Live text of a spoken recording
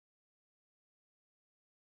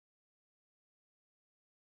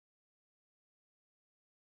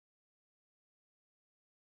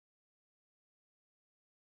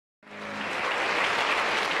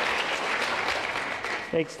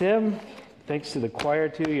Thanks, Tim. Thanks to the choir,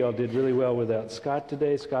 too. Y'all did really well without Scott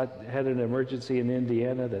today. Scott had an emergency in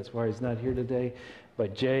Indiana. That's why he's not here today.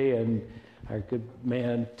 But Jay and our good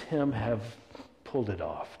man, Tim, have pulled it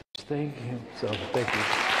off. Thank you. So, thank you.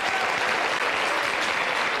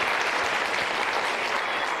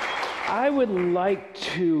 I would like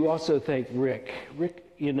to also thank Rick. Rick,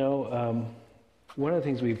 one of the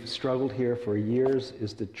things we've struggled here for years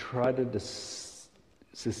is to try to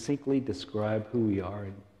succinctly describe who we are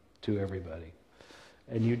to everybody.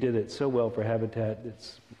 And you did it so well for Habitat.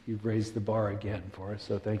 You've raised the bar again for us,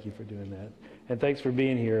 so thank you for doing that. And thanks for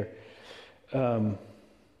being here.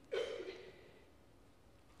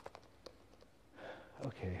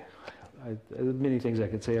 Okay, there's many things I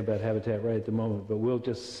could say about Habitat right at the moment, but we'll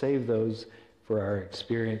just save those for our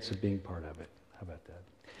experience of being part of it. How about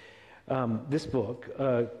that? This book,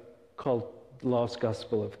 called The Lost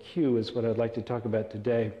Gospel of Q, is what I'd like to talk about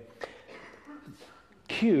today.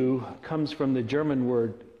 Q comes from the German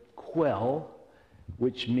word Quell,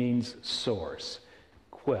 which means source.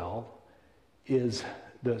 Quell is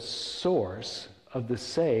the source of the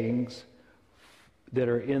sayings that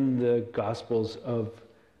are in the Gospels of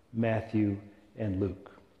Matthew and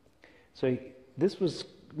Luke. So this was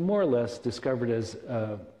more or less discovered as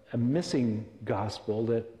a missing gospel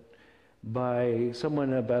that by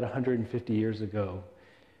someone about 150 years ago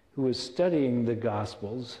who was studying the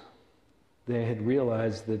Gospels. They had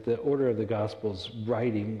realized that the order of the Gospels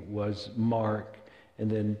writing was Mark, and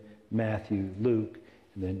then Matthew, Luke,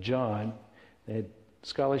 and then John.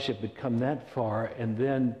 Scholarship had come that far, and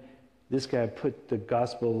then this guy put the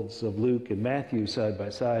Gospels of Luke and Matthew side by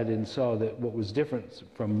side and saw that what was different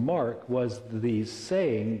from Mark was these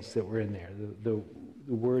sayings that were in there, the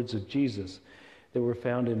words of Jesus that were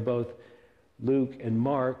found in both Luke and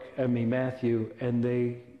Matthew, and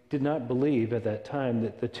they did not believe at that time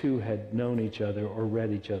that the two had known each other or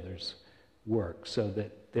read each other's work, so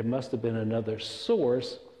that there must have been another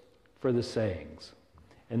source for the sayings.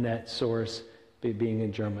 And that source, being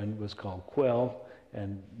in German, was called Quell,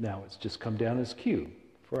 and now it's just come down as Q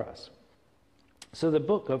for us. So the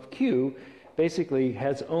book of Q basically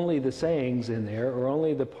has only the sayings in there, or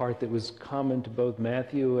only the part that was common to both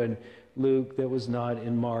Matthew and Luke that was not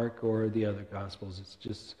in Mark or the other Gospels. It's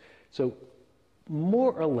just, so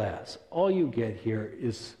more or less, all you get here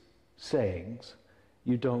is sayings.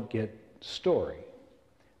 You don't get story.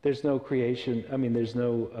 There's no creation, there's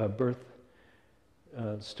no birth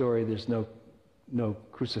story, there's no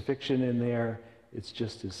crucifixion in there. It's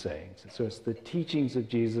just his sayings. So it's the teachings of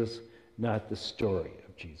Jesus, not the story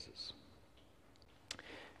of Jesus.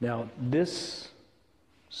 Now, this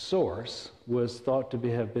source was thought to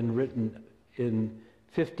have been written in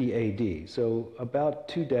 50 AD, so about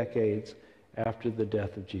 2 decades after the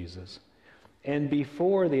death of Jesus, and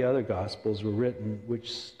before the other Gospels were written,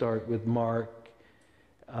 which start with Mark,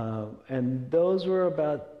 and those were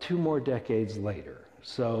about 2 more decades later,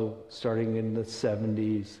 so starting in the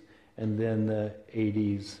 70s, and then the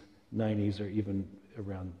 80s, 90s, or even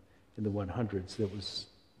around in the 100s. That was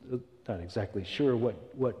not exactly sure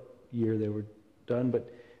what year they were done, but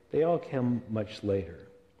they all came much later.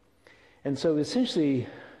 And so essentially,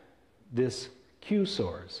 this Q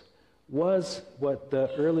source was what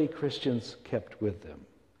the early Christians kept with them.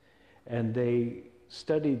 And they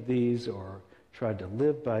studied these or tried to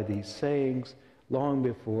live by these sayings long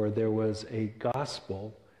before there was a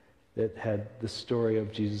gospel that had the story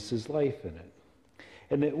of Jesus' life in it.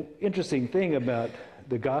 And the interesting thing about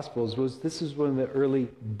the Gospels was this is one of the early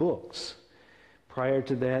books. Prior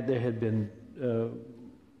to that, there had been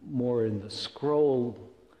more in the scroll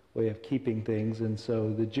way of keeping things, and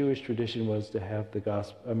so the Jewish tradition was to have the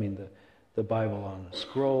Bible on a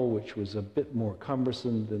scroll, which was a bit more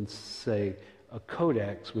cumbersome than, say, a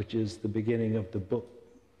codex, which is the beginning of the book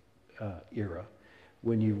era,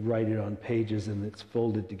 when you write it on pages and it's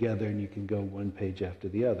folded together and you can go one page after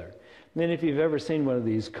the other. And then if you've ever seen one of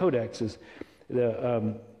these codexes,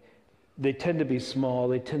 they tend to be small,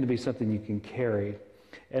 they tend to be something you can carry,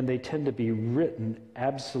 and they tend to be written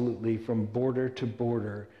absolutely from border to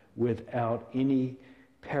border without any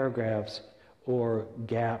paragraphs or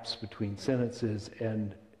gaps between sentences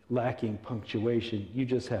and lacking punctuation. You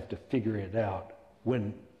just have to figure it out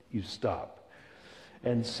when you stop.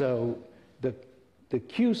 And so the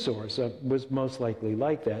Q source was most likely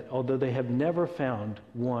like that, although they have never found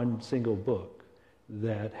one single book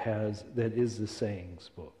that is the sayings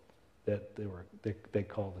book that they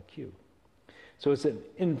call the Q. So it's an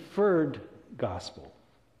inferred gospel.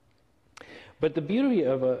 But the beauty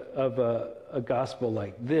of a gospel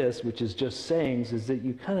like this, which is just sayings, is that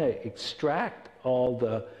you kind of extract all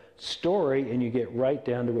the story and you get right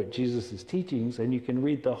down to what Jesus' teachings, and you can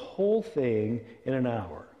read the whole thing in an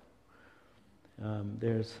hour.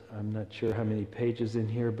 I'm not sure how many pages in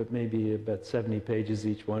here, but maybe about 70 pages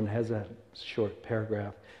each one, has a short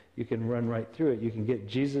paragraph. You can run right through it. You can get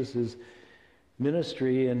Jesus'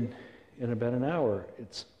 ministry in about an hour.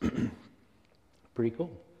 It's pretty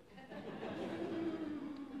cool.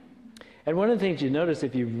 And one of the things you notice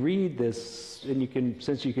if you read this, and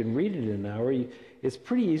since you can read it in an hour, it's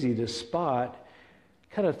pretty easy to spot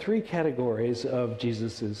kind of three categories of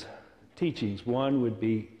Jesus' teachings. One would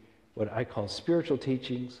be what I call spiritual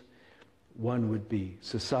teachings, one would be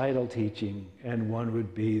societal teaching, and one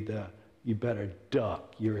would be the you better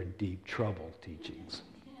duck, you're in deep trouble teachings.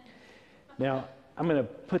 Now, I'm going to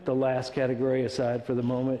put the last category aside for the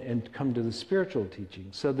moment and come to the spiritual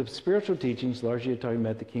teachings. So the spiritual teachings largely are talking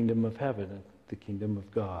about the kingdom of heaven, the kingdom of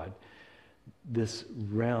God, this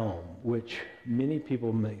realm which many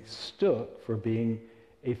people mistook for being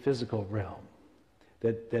a physical realm.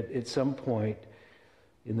 That at some point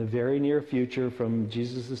in the very near future from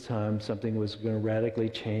Jesus' time, something was going to radically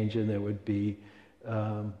change, and there would be,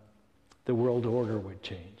 the world order would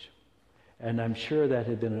change. And I'm sure that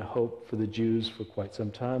had been a hope for the Jews for quite some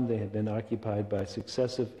time. They had been occupied by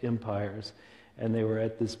successive empires, and they were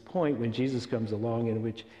at this point when Jesus comes along in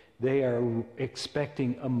which they are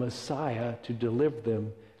expecting a Messiah to deliver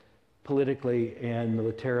them politically and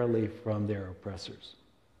militarily from their oppressors.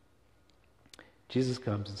 Jesus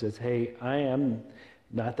comes and says, hey, I am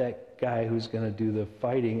not that guy who's going to do the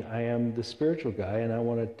fighting. I am the spiritual guy, and I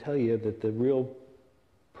want to tell you that the real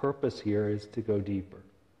purpose here is to go deeper.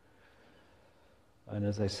 And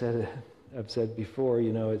as I've said before,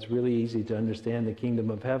 it's really easy to understand the kingdom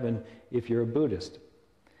of heaven if you're a Buddhist,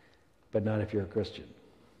 but not if you're a Christian.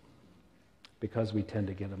 Because we tend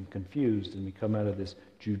to get them confused, and we come out of this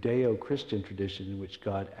Judeo-Christian tradition in which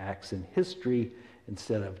God acts in history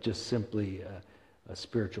instead of just simply a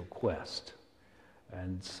spiritual quest.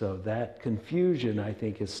 And so that confusion, I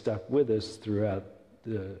think, has stuck with us throughout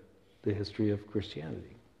the history of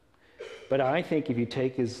Christianity. But I think if you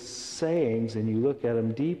take his sayings and you look at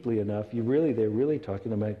them deeply enough, they're really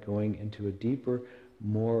talking about going into a deeper,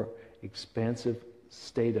 more expansive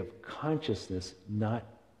state of consciousness, not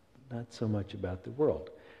so much about the world.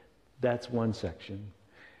 That's one section.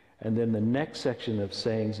 And then the next section of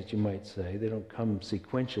sayings that you might say, they don't come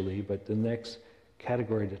sequentially, but the next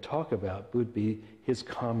category to talk about would be his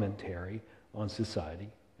commentary on society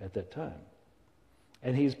at that time.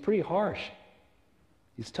 And he's pretty harsh.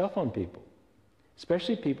 He's tough on people,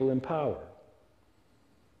 especially people in power,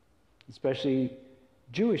 especially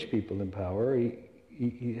Jewish people in power.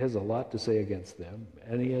 He has a lot to say against them,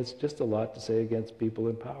 and he has just a lot to say against people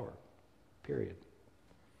in power, period.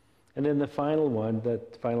 And then the final one,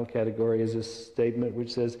 that final category, is a statement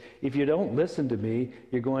which says, if you don't listen to me,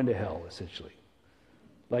 you're going to hell, essentially.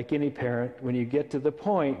 Like any parent, when you get to the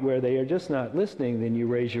point where they are just not listening, then you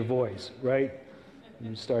raise your voice, right? And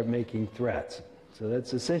you start making threats. So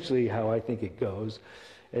that's essentially how I think it goes.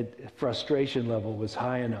 Frustration level was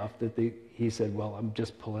high enough that he said, well, I'm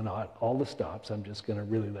just pulling out all the stops. I'm just going to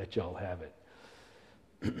really let y'all have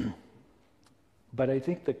it. But I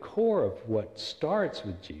think the core of what starts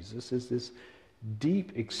with Jesus is this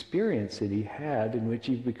deep experience that he had in which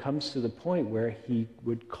he becomes to the point where he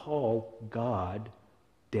would call God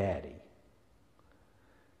Daddy,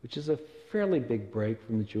 which is a fairly big break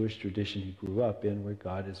from the Jewish tradition he grew up in, where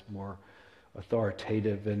God is more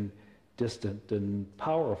authoritative and distant and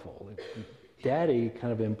powerful. Daddy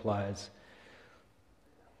kind of implies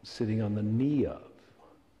sitting on the knee of,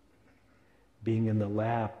 being in the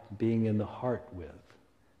lap, being in the heart with.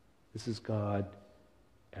 This is God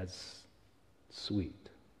as sweet.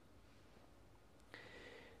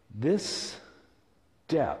 This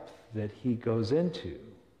depth that he goes into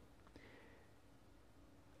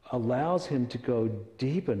allows him to go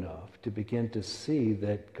deep enough to begin to see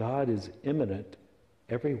that God is immanent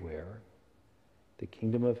everywhere. The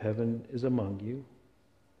kingdom of heaven is among you,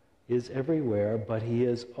 is everywhere, but he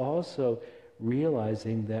is also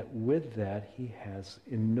realizing that with that he has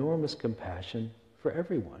enormous compassion for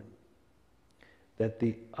everyone. That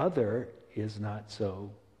the other is not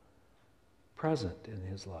so present in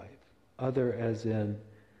his life. Other as in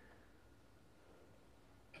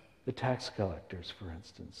the tax collectors, for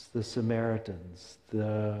instance, the Samaritans,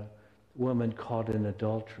 the woman caught in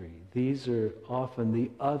adultery. These are often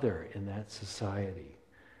the other in that society.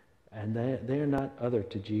 And they are not other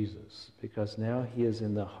to Jesus, because now he is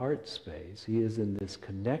in the heart space. He is in this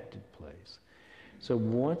connected place. So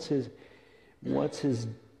once his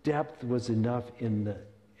depth was enough in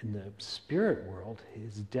in the spirit world,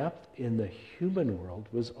 his depth in the human world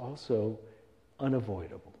was also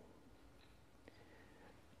unavoidable.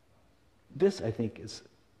 This, I think, is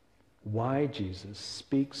why Jesus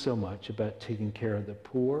speaks so much about taking care of the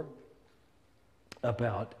poor,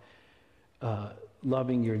 about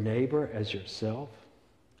loving your neighbor as yourself,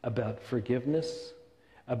 about forgiveness,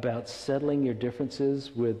 about settling your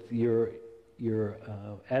differences with your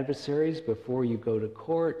adversaries before you go to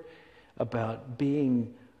court, about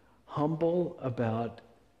being humble, about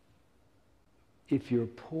if you're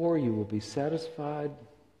poor, you will be satisfied.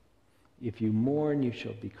 If you mourn, you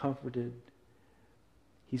shall be comforted.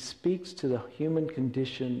 He speaks to the human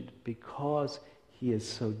condition because he is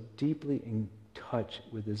so deeply in touch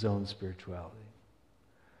with his own spirituality.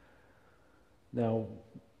 Now,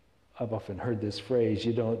 I've often heard this phrase,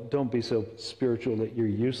 don't be so spiritual that you're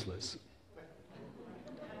useless.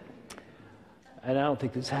 And I don't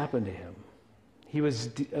think this happened to him. He was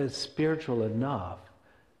spiritual enough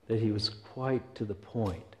that he was quite to the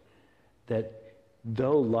point that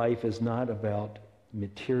though life is not about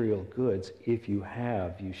material goods, if you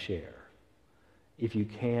have, you share. If you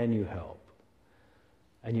can, you help.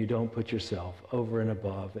 And you don't put yourself over and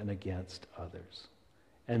above and against others.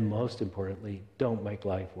 And most importantly, don't make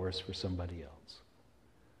life worse for somebody else.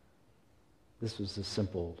 This was a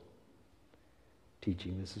simple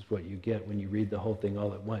teaching. This is what you get when you read the whole thing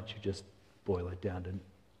all at once. You just boil it down to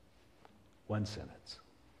one sentence.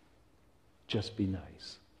 Just be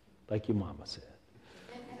nice, like your mama said.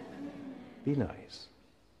 Be nice.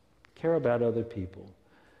 Care about other people.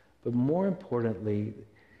 But more importantly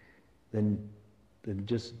than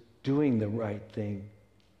just doing the right thing,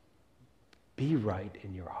 be right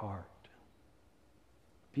in your heart.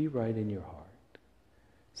 Be right in your heart.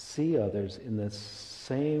 See others in the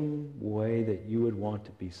same way that you would want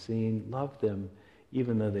to be seen. Love them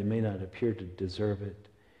even though they may not appear to deserve it.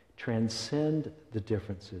 Transcend the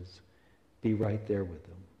differences. Be right there with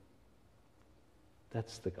them.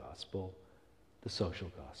 That's the gospel, the social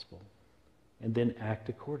gospel. And then act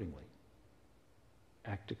accordingly.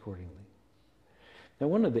 Act accordingly. Now,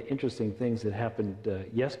 one of the interesting things that happened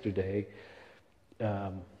yesterday,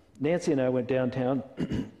 Nancy and I went downtown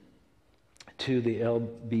to the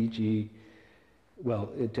LBG,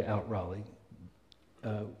 to Out Raleigh.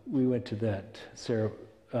 We went to that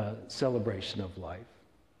celebration of life.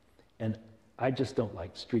 And I just don't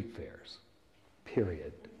like street fairs,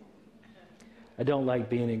 period. I don't like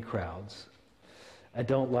being in crowds. I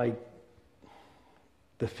don't like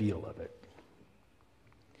the feel of it.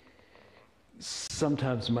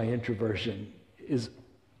 Sometimes my introversion is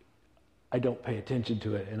I don't pay attention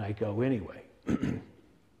to it and I go anyway.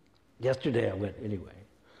 Yesterday I went anyway.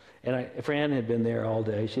 And Fran had been there all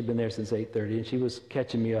day. She'd been there since 8:30 and she was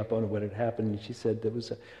catching me up on what had happened. And she said there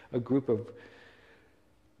was a group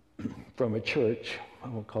from a church, I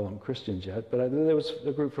won't call them Christians yet, but there was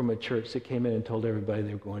a group from a church that came in and told everybody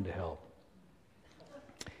they were going to hell.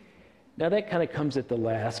 Now that kind of comes at the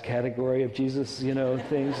last category of Jesus,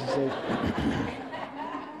 things.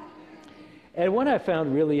 And what I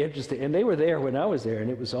found really interesting, and they were there when I was there,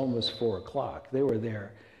 and it was almost 4 o'clock. They were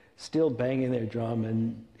there still banging their drum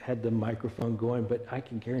and had the microphone going, but I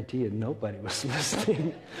can guarantee you nobody was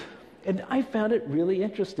listening. And I found it really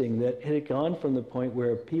interesting that it had gone from the point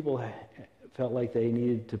where people felt like they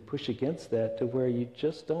needed to push against that to where you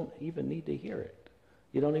just don't even need to hear it.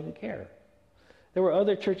 You don't even care. There were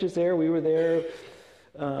other churches there. We were there.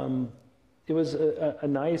 It was a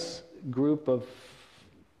nice group of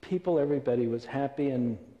people. Everybody was happy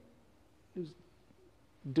and was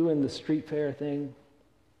doing the street fair thing.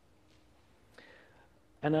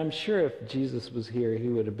 And I'm sure if Jesus was here, he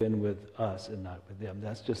would have been with us and not with them.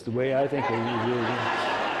 That's just the way I think he really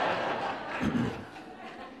is.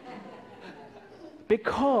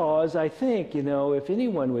 Because I think, if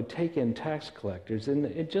anyone would take in tax collectors,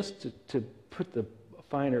 and just to put the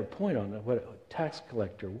finer point on what a tax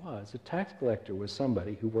collector was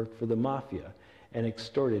somebody who worked for the mafia and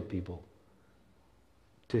extorted people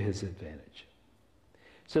to his advantage.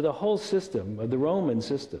 So the whole system, of the Roman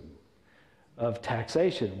system of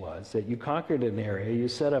taxation was that you conquered an area, you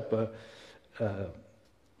set up a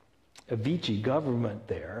Vichy government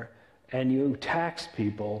there, and you taxed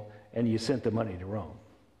people and you sent the money to Rome.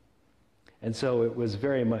 And so it was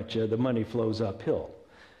very much the money flows uphill.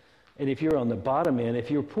 And if you're on the bottom end, if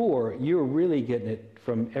you're poor, you're really getting it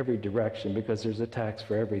from every direction because there's a tax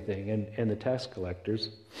for everything. And the tax collectors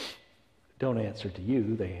don't answer to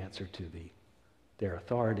you, they answer to their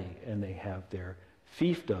authority, and they have their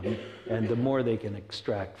fiefdom, and the more they can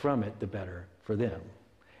extract from it, the better for them.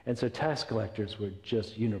 And so tax collectors were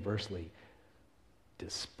just universally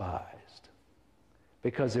despised.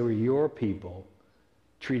 because they were your people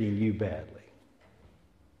treating you badly.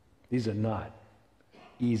 These are not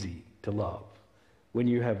easy to love. When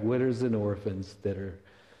you have widows and orphans that are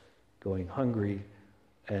going hungry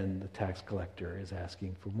and the tax collector is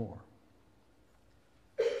asking for more.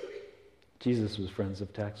 Jesus was friends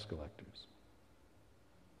of tax collectors.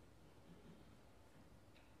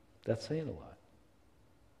 That's saying a lot,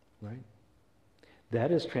 right?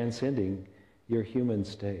 That is transcending your human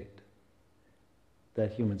state,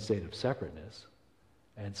 that human state of separateness,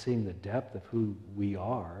 and seeing the depth of who we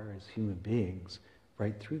are as human beings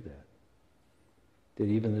right through that. That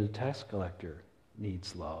even the tax collector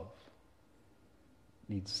needs love,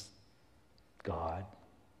 needs God,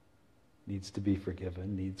 needs to be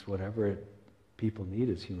forgiven, needs whatever people need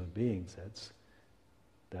as human beings.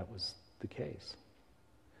 That was the case.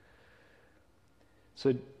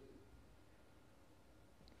 So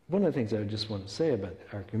one of the things I just want to say about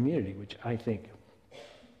our community, which I think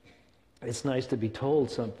it's nice to be told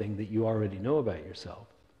something that you already know about yourself,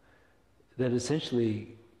 that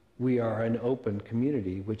essentially we are an open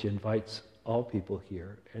community which invites all people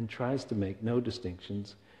here and tries to make no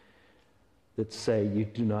distinctions that say you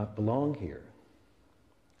do not belong here.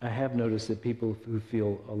 I have noticed that people who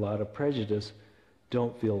feel a lot of prejudice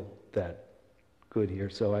don't feel that good here,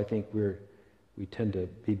 so I think we tend to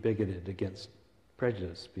be bigoted against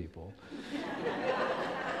prejudiced people.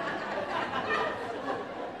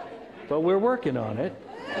 But we're working on it.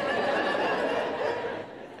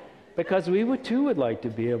 Because we would like to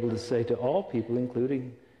be able to say to all people,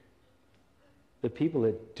 including the people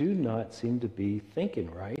that do not seem to be thinking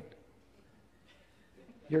right,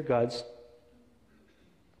 you're God's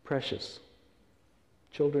precious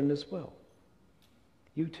children as well.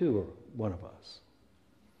 You too are one of us.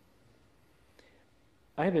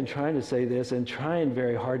 I've been trying to say this and trying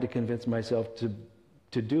very hard to convince myself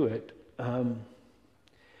to do it.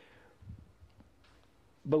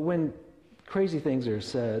 But when crazy things are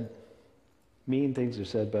said, mean things are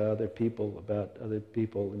said by other people about other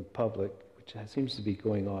people in public, which seems to be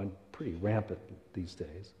going on pretty rampant these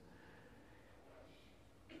days,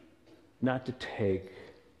 not to take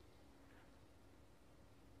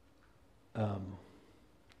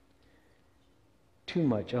too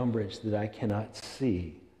much umbrage that I cannot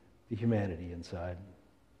see the humanity inside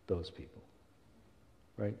those people,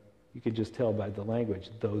 right? You can just tell by the language,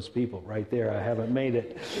 those people right there, I haven't made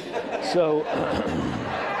it. So,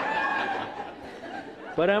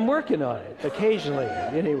 but I'm working on it occasionally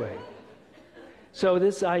anyway. So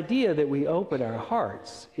this idea that we open our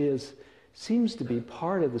hearts seems to be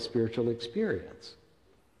part of the spiritual experience.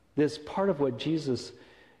 This part of what Jesus,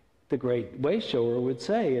 the great way shower, would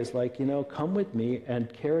say is like, come with me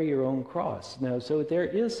and carry your own cross. Now, so there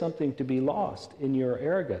is something to be lost in your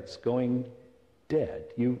arrogance, going dead.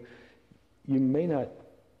 You may not,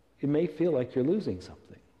 it may feel like you're losing something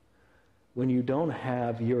when you don't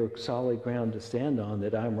have your solid ground to stand on,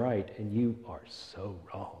 that I'm right and you are so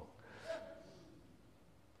wrong.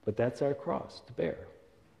 But that's our cross to bear.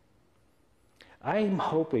 I'm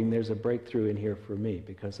hoping there's a breakthrough in here for me,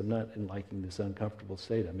 because I'm not in liking this uncomfortable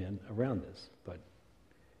state I'm in around this, but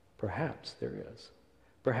perhaps there is.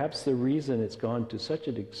 Perhaps the reason it's gone to such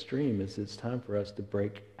an extreme is it's time for us to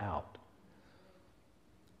break out.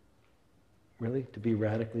 Really, to be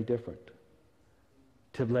radically different.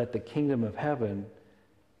 To let the kingdom of heaven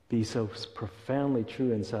be so profoundly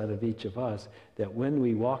true inside of each of us that when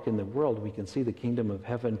we walk in the world, we can see the kingdom of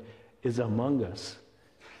heaven is among us,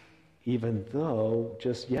 even though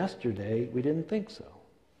just yesterday we didn't think so.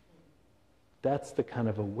 That's the kind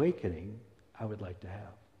of awakening I would like to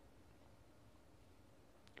have,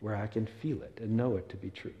 where I can feel it and know it to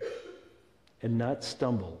be true and not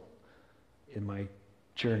stumble in my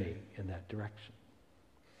journey in that direction.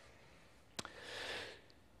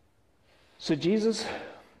 So Jesus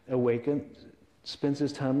spends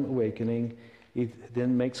his time awakening. He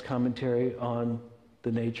then makes commentary on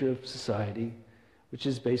the nature of society, which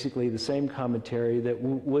is basically the same commentary that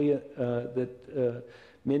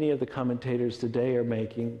many of the commentators today are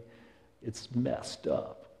making. It's messed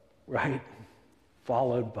up, right?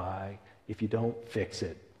 Followed by, if you don't fix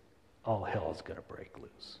it, all hell is going to break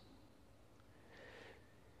loose.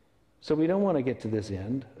 So we don't want to get to this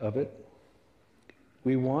end of it.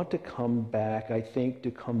 We want to come back, I think, to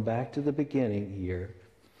the beginning here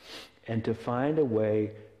and to find a way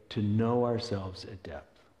to know ourselves at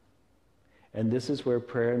depth. And this is where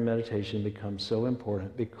prayer and meditation becomes so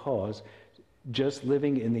important, because just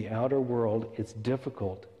living in the outer world, it's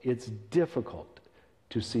difficult. It's difficult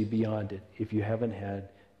to see beyond it if you haven't had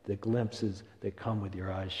the glimpses that come with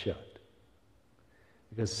your eyes shut.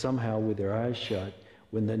 Because somehow with your eyes shut,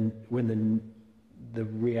 when the the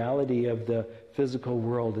reality of the physical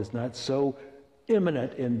world is not so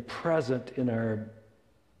imminent and present in our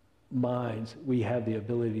minds, we have the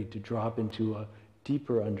ability to drop into a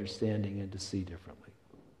deeper understanding and to see differently.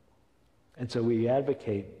 And so we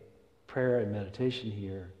advocate prayer and meditation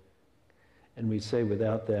here, and we say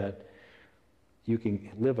without that, you can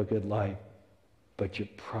live a good life, but you're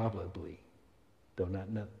probably, though not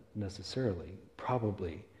necessarily,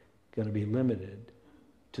 probably going to be limited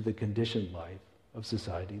to the conditioned life of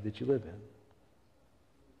society that you live in.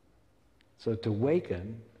 So to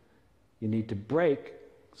awaken, you need to break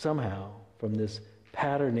somehow from this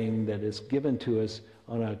patterning that is given to us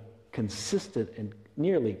on a consistent and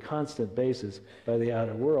nearly constant basis by the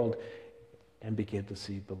outer world and begin to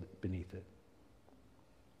see beneath it.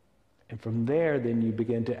 And from there, then you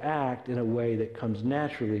begin to act in a way that comes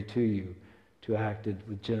naturally to you, to act it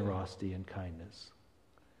with generosity and kindness.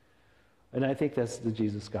 And I think that's the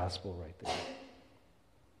Jesus gospel right there.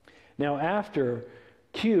 Now, after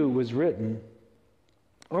Q was written,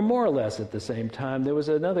 or more or less at the same time, there was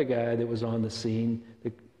another guy that was on the scene,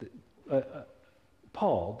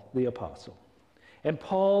 Paul, the apostle. And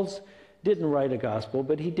Paul's didn't write a gospel,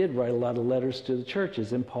 but he did write a lot of letters to the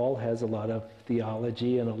churches. And Paul has a lot of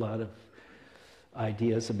theology and a lot of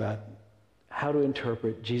ideas about how to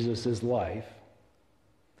interpret Jesus' life.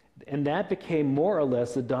 And that became more or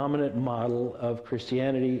less the dominant model of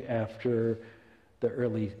Christianity after the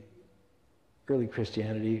early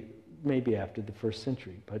Christianity, maybe after the first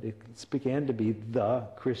century. But it began to be the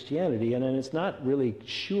Christianity. And then it's not really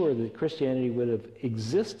sure that Christianity would have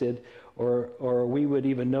existed or we would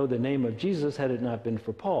even know the name of Jesus had it not been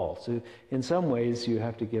for Paul. So in some ways, you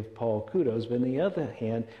have to give Paul kudos. But on the other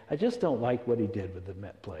hand, I just don't like what he did with the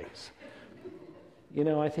Met Place. You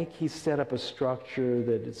know, I think he set up a structure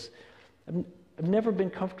that is... I've never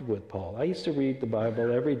been comfortable with Paul. I used to read the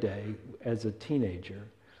Bible every day as a teenager.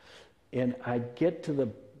 And I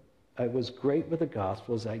was great with the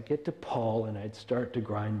Gospels. I'd get to Paul and I'd start to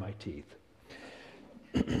grind my teeth.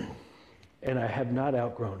 And I have not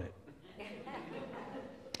outgrown it.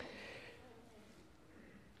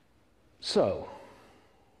 So,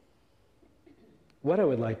 what I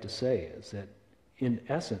would like to say is that, in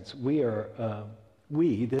essence,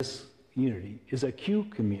 this unity, is a Q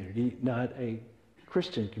community, not a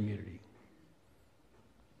Christian community,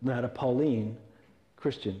 not a Pauline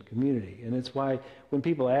Christian community. And it's why when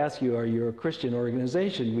people ask you, are you a Christian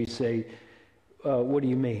organization, we say, what do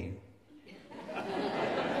you mean?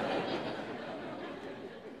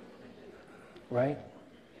 Right?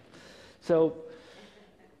 So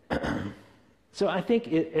I think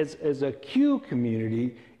as a Q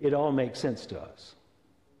community, it all makes sense to us.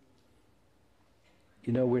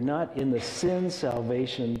 You know, we're not in the sin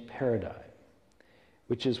salvation paradigm,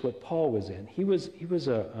 which is what Paul was in. He was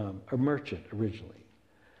a merchant originally.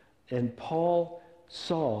 And Paul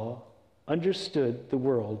understood the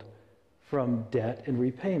world from debt and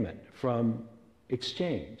repayment, from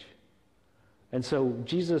exchange. And so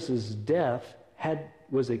Jesus' death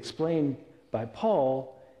was explained by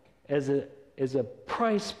Paul as a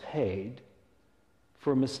price paid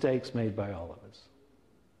for mistakes made by all of us.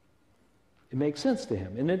 It makes sense to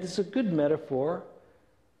him. And it's a good metaphor,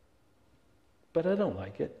 but I don't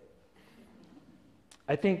like it.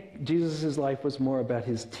 I think Jesus' life was more about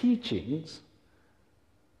his teachings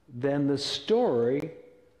than the story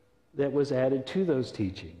that was added to those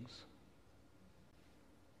teachings.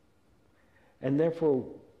 And therefore,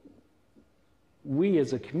 we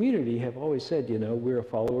as a community have always said, you know, we're a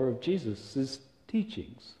follower of Jesus'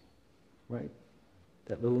 teachings, right?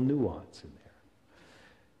 That little nuance in there.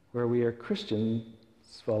 Where we are Christians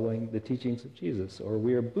following the teachings of Jesus, or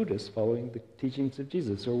we are Buddhists following the teachings of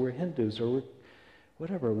Jesus, or we're Hindus, or we're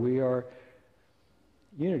whatever. We are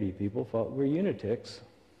unity people, we're unitics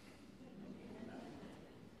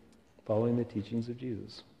following the teachings of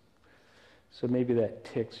Jesus. So maybe that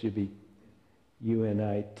tick should be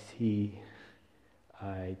UNITIQUE,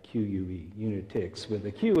 unitics, with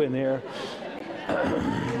a Q in there.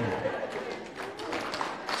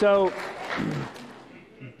 So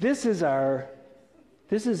this is our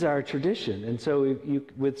tradition, and so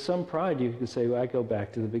with some pride you can say, well, I go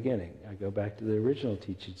back to the beginning. I go back to the original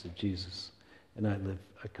teachings of Jesus, and I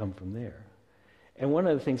come from there. And one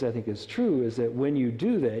of the things I think is true is that when you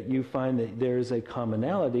do that, you find that there is a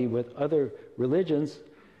commonality with other religions,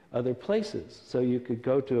 other places. So you could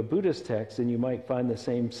go to a Buddhist text and you might find the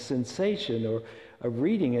same sensation of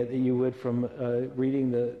reading it that you would from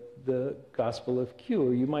reading the Gospel of Q.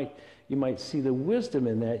 Or you might see the wisdom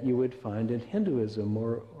in that you would find in Hinduism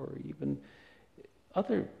or even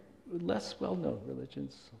other less well-known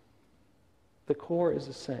religions. The core is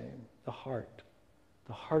the same, the heart.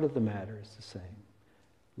 The heart of the matter is the same.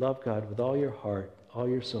 Love God with all your heart, all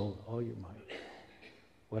your soul, all your might.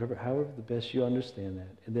 However the best you understand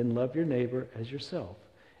that. And then love your neighbor as yourself.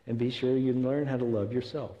 And be sure you learn how to love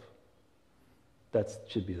yourself. That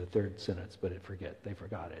should be the third sentence, but they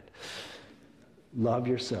forgot it. Love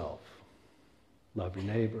yourself. Love your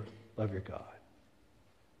neighbor. Love your God.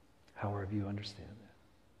 However you understand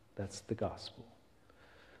that. That's the gospel.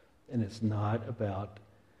 And it's not about,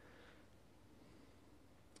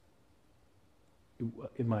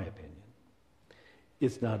 in my opinion,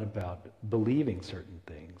 it's not about believing certain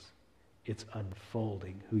things. It's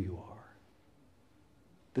unfolding who you are.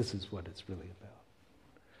 This is what it's really about.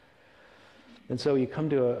 And so you come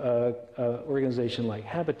to an organization like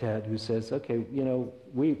Habitat who says, okay,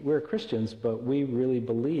 we're Christians, but we really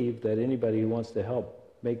believe that anybody who wants to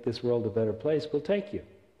help make this world a better place will take you,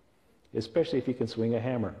 especially if you can swing a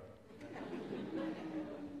hammer,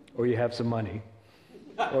 or you have some money,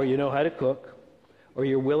 or you know how to cook, or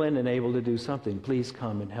you're willing and able to do something. Please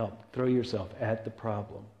come and help. Throw yourself at the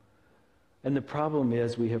problem. And the problem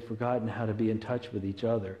is we have forgotten how to be in touch with each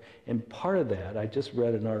other. And part of that, I just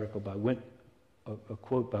read an article a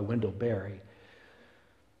quote by Wendell Berry.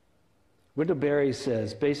 Wendell Berry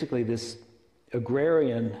says, basically this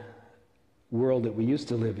agrarian world that we used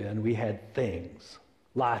to live in, we had things,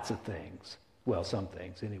 lots of things. Well, some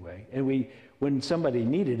things anyway. And when somebody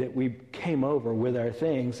needed it, we came over with our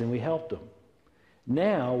things and we helped them.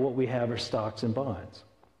 Now what we have are stocks and bonds.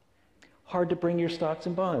 Hard to bring your stocks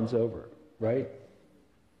and bonds over, right?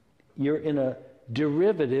 You're in a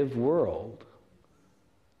derivative world.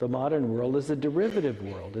 The modern world is a derivative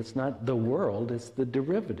world. It's not the world, it's the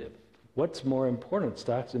derivative. What's more important,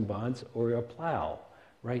 stocks and bonds or a plow?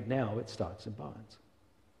 Right now, it's stocks and bonds.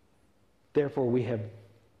 Therefore, we have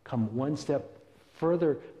come one step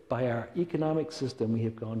further by our economic system. We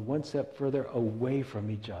have gone one step further away from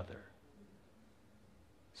each other.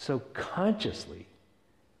 So consciously,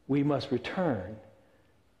 we must return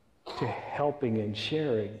to helping and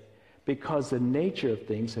sharing because the nature of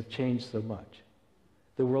things have changed so much.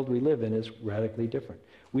 The world we live in is radically different.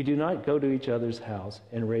 We do not go to each other's house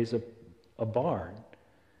and raise a barn.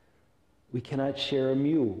 We cannot share a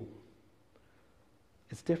mule.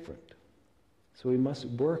 It's different. So we must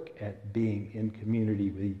work at being in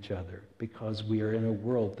community with each other because we are in a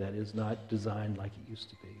world that is not designed like it used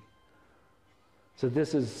to be. So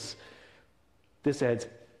this adds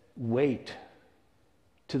weight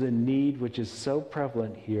to the need which is so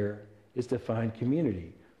prevalent here is to find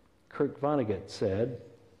community. Kurt Vonnegut said,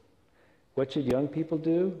 what should young people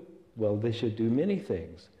do? Well, they should do many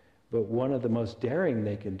things, but one of the most daring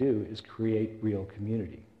they can do is create real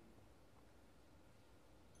community.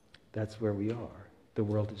 That's where we are. The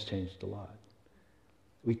world has changed a lot.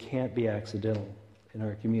 We can't be accidental in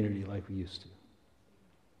our community like we used to.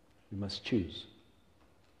 We must choose.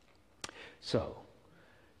 So,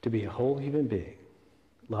 to be a whole human being,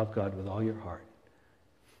 love God with all your heart.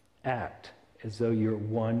 Act as though you're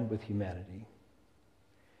one with humanity.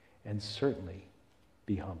 And certainly,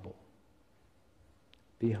 be humble.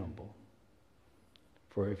 Be humble.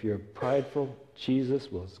 For if you're prideful, Jesus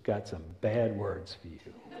has got some bad words for you.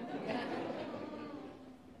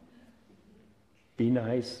 Be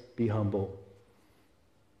nice, be humble.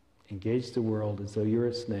 Engage the world as though you're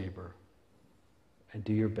its neighbor. And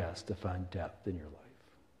do your best to find depth in your life.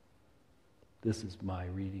 This is my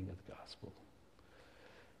reading of the gospel.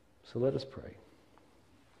 So let us pray.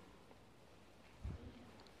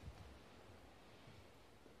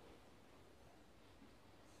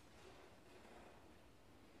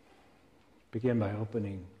 Begin by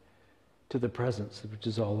opening to the presence which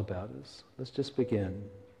is all about us. Let's just begin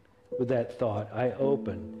with that thought. I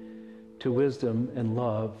open to wisdom and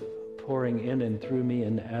love pouring in and through me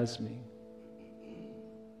and as me.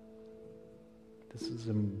 This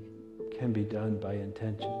can be done by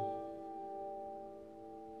intention.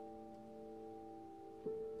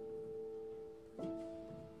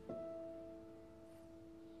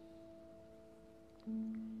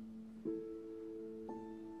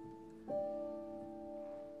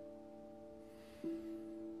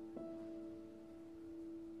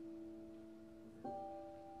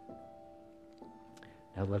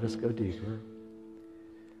 Now let us go deeper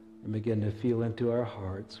and begin to feel into our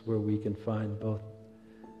hearts where we can find both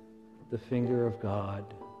the finger of God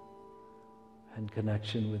and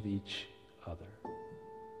connection with each other.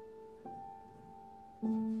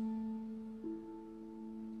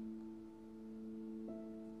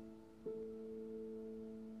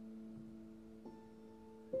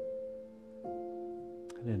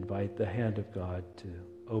 And invite the hand of God to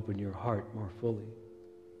open your heart more fully.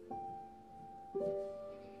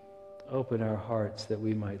 open our hearts that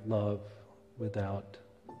we might love without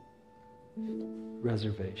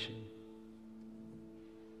reservation.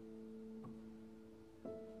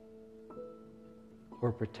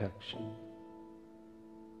 Or protection.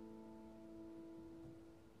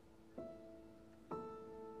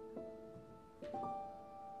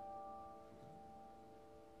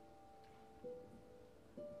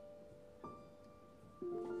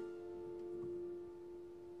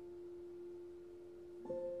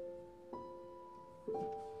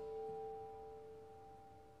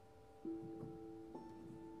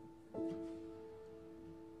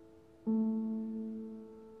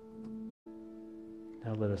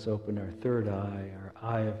 Now let us open our third eye, our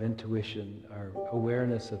eye of intuition, our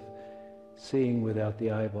awareness of seeing without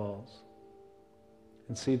the eyeballs,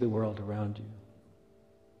 and see the world around you.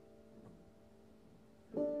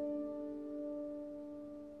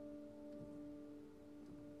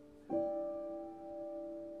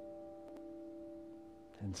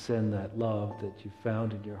 And send that love that you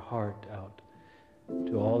found in your heart out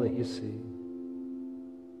to all that you see.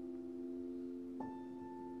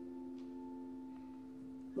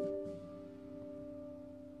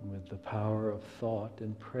 With the power of thought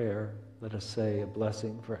and prayer, let us say a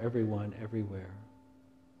blessing for everyone, everywhere.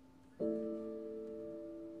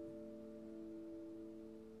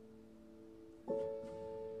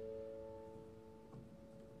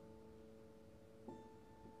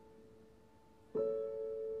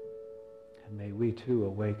 And may we too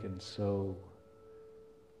awaken so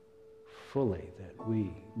fully that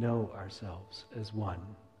we know ourselves as one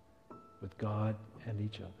with God and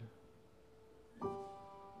each other.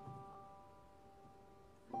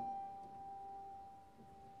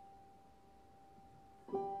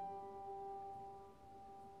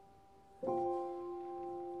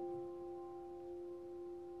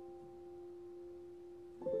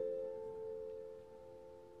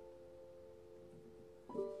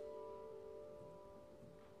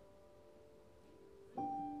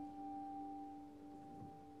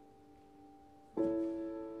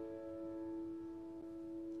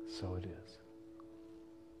 So it is.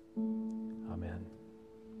 Amen.